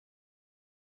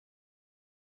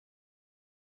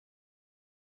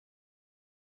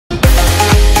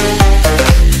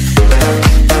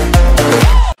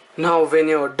Now when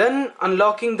you're done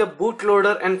unlocking the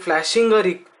bootloader and flashing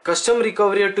a custom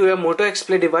recovery to your Moto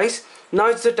X-Play device, now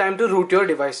it's the time to root your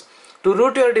device. To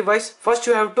root your device, first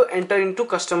you have to enter into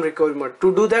custom recovery mode.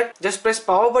 To do that, just press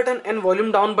power button and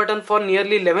volume down button for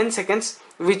nearly 11 seconds,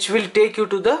 which will take you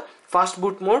to the fast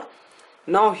boot mode.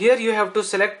 Now here you have to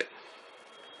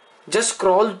just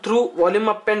scroll through volume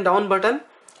up and down button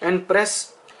and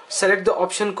select the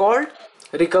option called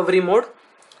recovery mode.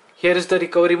 Here is the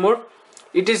recovery mode.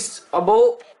 It is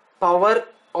above power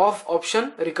off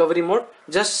option, recovery mode.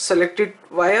 Just select it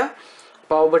via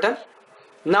power button.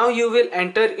 Now you will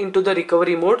enter into the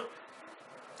recovery mode.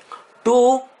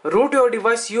 To root your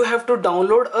device, you have to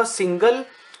download a single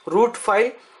root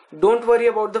file. Don't worry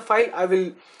about the file. I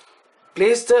will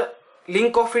place the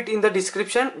link of it in the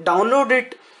description. Download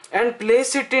it and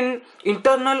place it in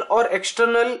internal or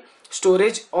external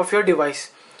storage of your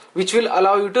device, which will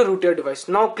allow you to root your device.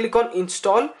 Now click on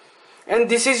install, and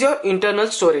this is your internal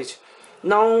storage.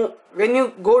 Now when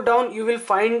you go down, you will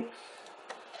find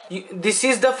this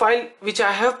is the file which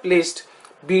I have placed,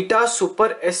 beta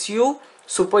super su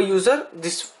super user.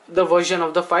 This the version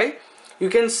of the file.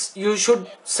 You should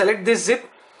select this zip.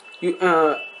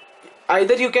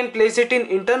 Either you can place it in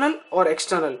internal or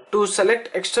external. To select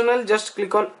external, just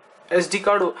click on SD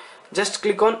card. Just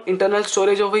click on internal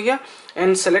storage over here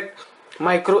and select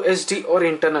micro SD or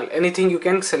internal. Anything you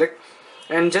can select,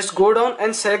 and just go down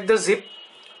and select the zip.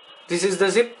 This is the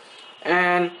zip,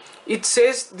 and it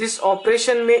says this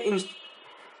operation may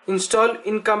install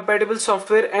incompatible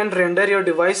software and render your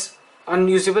device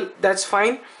unusable. That's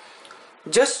fine.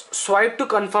 Just swipe to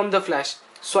confirm the flash.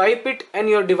 Swipe it and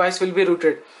your device will be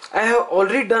rooted. I have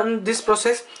already done this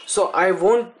process, so I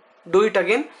won't do it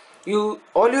again.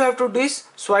 All you have to do is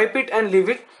swipe it and leave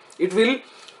it. It will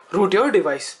root your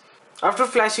device. After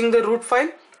flashing the root file,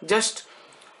 just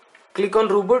click on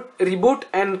reboot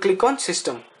and click on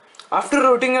system. After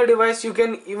rooting your device, you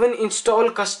can even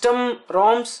install custom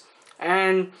ROMs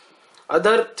and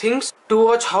other things. To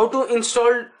watch how to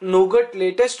install Nougat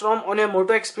latest ROM on your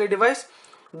Moto X-Play device,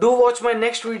 do watch my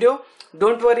next video.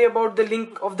 Don't worry about the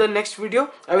link of the next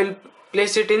video. I will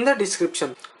place it in the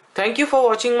description. Thank you for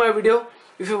watching my video.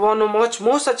 If you want to watch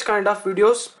more such kind of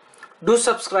videos, do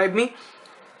subscribe me.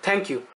 Thank you.